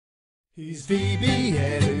He's VB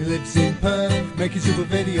and he lives in Perth, making super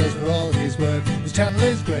videos for all his work. His channel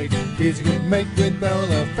is great, he's a good mate with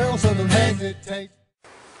Beryl of Feral, so don't hesitate.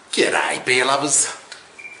 G'day beer lovers,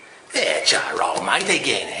 it's Jeroen mate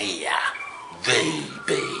again here,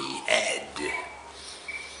 VB Ed.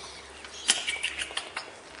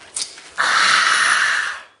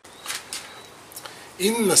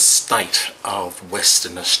 In the state of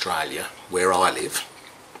Western Australia, where I live,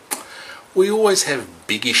 we always have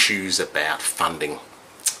big issues about funding,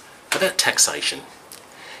 about taxation.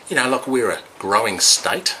 You know, like we're a growing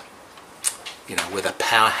state, you know, we're the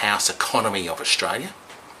powerhouse economy of Australia,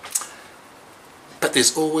 but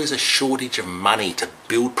there's always a shortage of money to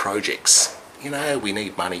build projects. You know, we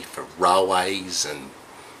need money for railways and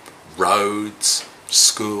roads,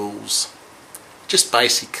 schools, just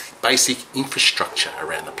basic infrastructure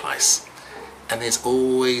around the place. And there's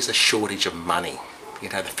always a shortage of money. You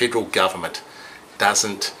know, the federal government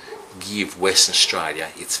doesn't give Western Australia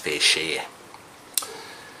its fair share.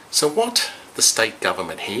 So what the state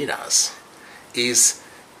government here does is,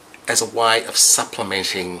 as a way of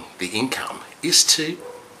supplementing the income, is to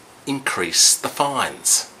increase the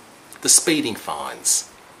fines, the speeding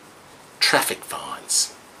fines, traffic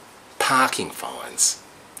fines, parking fines,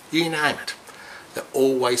 you name it. They're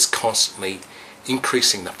always constantly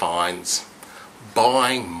increasing the fines,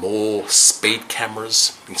 buying more speed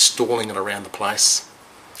cameras, installing it around the place,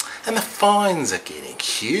 and the fines are getting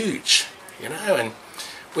huge, you know. And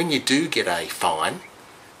when you do get a fine,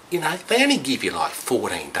 you know, they only give you like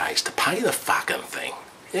 14 days to pay the fucking thing,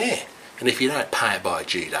 yeah. And if you don't pay it by a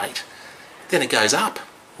due date, then it goes up,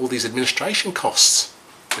 all these administration costs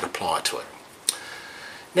that apply to it.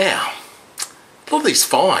 Now, a lot of these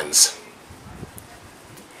fines,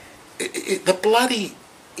 they're bloody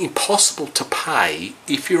impossible to pay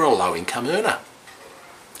if you're a low-income earner,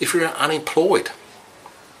 if you're unemployed.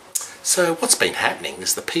 So what's been happening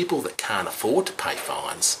is the people that can't afford to pay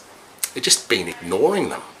fines, they've just been ignoring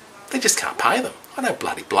them. They just can't pay them. I don't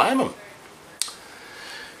bloody blame them.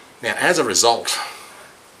 Now, as a result,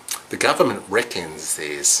 the government reckons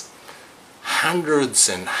there's hundreds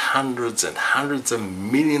and hundreds and hundreds of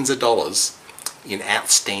millions of dollars in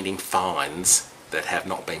outstanding fines that have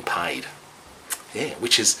not been paid. Yeah,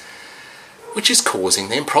 which is causing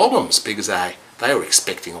them problems, because they were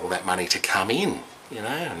expecting all that money to come in, you know,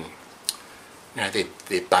 and you know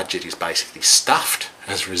their budget is basically stuffed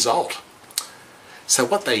as a result. So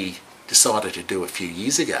what they decided to do a few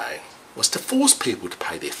years ago was to force people to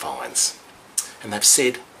pay their fines. And they've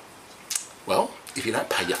said, well, if you don't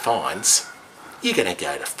pay your fines, you're going to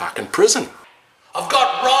go to fucking prison. I've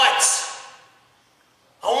got rights.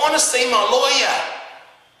 I want to see my lawyer.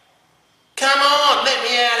 Come on, let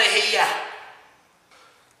me out of here.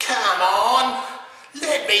 Come on,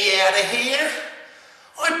 let me out of here.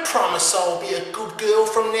 I promise I'll be a good girl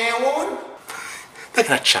from now on. They're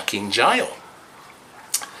going to chuck you in jail.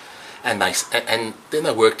 And then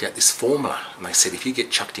they worked out this formula, and they said if you get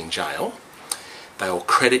chucked in jail, they'll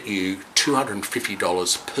credit you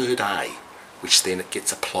 $250 per day, which then it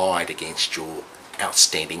gets applied against your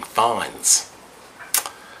outstanding fines.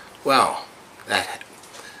 Well,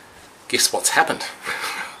 guess what's happened?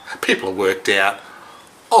 People have worked out,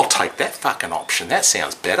 I'll take that fucking option, that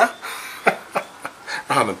sounds better.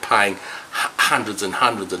 Rather than paying hundreds and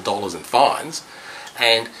hundreds of dollars in fines.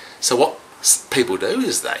 And so what people do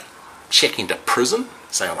is they check into prison,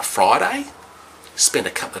 say on a Friday, spend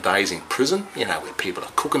a couple of days in prison, you know, where people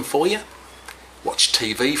are cooking for you, watch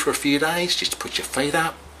TV for a few days, just put your feet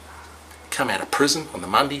up, come out of prison on the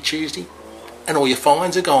Monday, Tuesday, and all your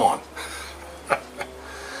fines are gone.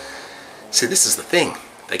 See, this is the thing.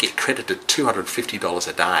 They get credited $250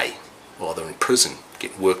 a day while they're in prison,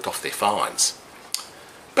 getting worked off their fines.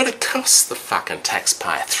 But it costs the fucking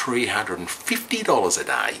taxpayer $350 a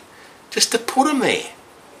day just to put them there.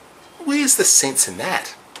 Where's the sense in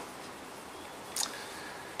that?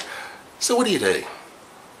 So what do?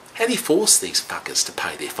 How do you force these fuckers to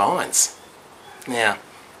pay their fines? Now,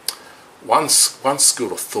 one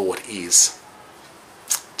school of thought is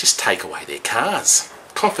just take away their cars.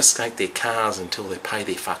 Confiscate their cars until they pay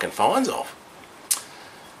their fucking fines off.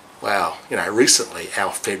 Well, you know, recently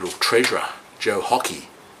our federal treasurer, Joe Hockey,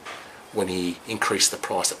 when he increased the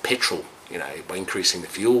price of petrol, you know, by increasing the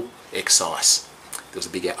fuel excise, there was a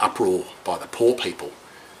big uproar by the poor people,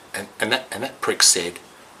 and that prick said,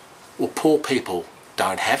 well, poor people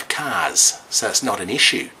don't have cars, so it's not an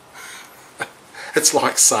issue. It's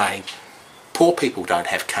like saying poor people don't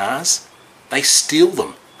have cars, they steal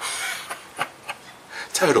them.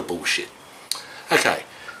 Total bullshit. Okay,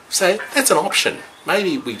 so that's an option.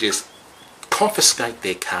 Maybe we just confiscate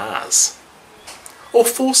their cars or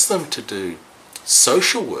force them to do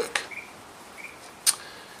social work,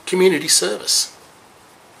 community service.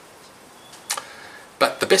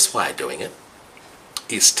 But the best way of doing it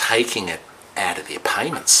is taking it out of their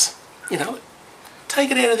payments. You know,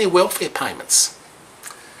 take it out of their welfare payments.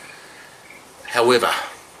 However,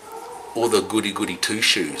 all the goody-goody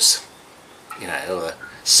two-shoes, you know, all the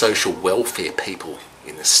social welfare people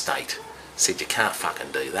in the state said you can't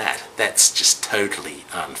fucking do that. That's just totally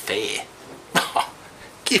unfair.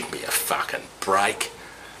 Give me a fucking break.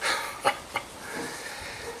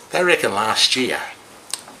 They reckon last year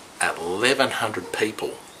 1,100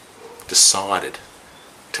 people decided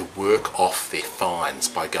to work off their fines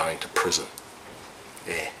by going to prison.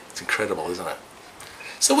 Yeah, it's incredible, isn't it?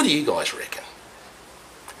 So what do you guys reckon?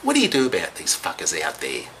 What do you do about these fuckers out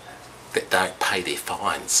there that don't pay their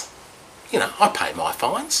fines? You know, I pay my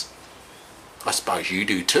fines. I suppose you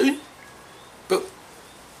do too. But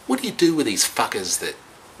what do you do with these fuckers that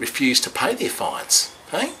refuse to pay their fines?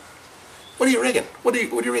 Hey? What do you reckon? What do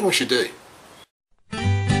you reckon we should do?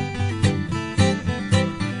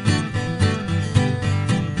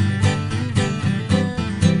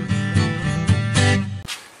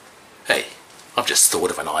 Hey, I've just thought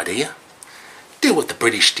of an idea. Do what the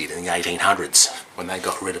British did in the 1800s when they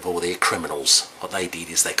got rid of all their criminals. What they did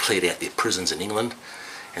is they cleared out their prisons in England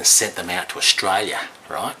and sent them out to Australia,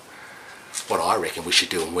 right? What I reckon we should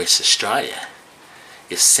do in West Australia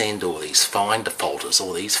is send all these fine defaulters,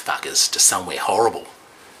 all these fuckers, to somewhere horrible.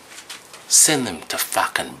 Send them to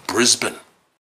fucking Brisbane.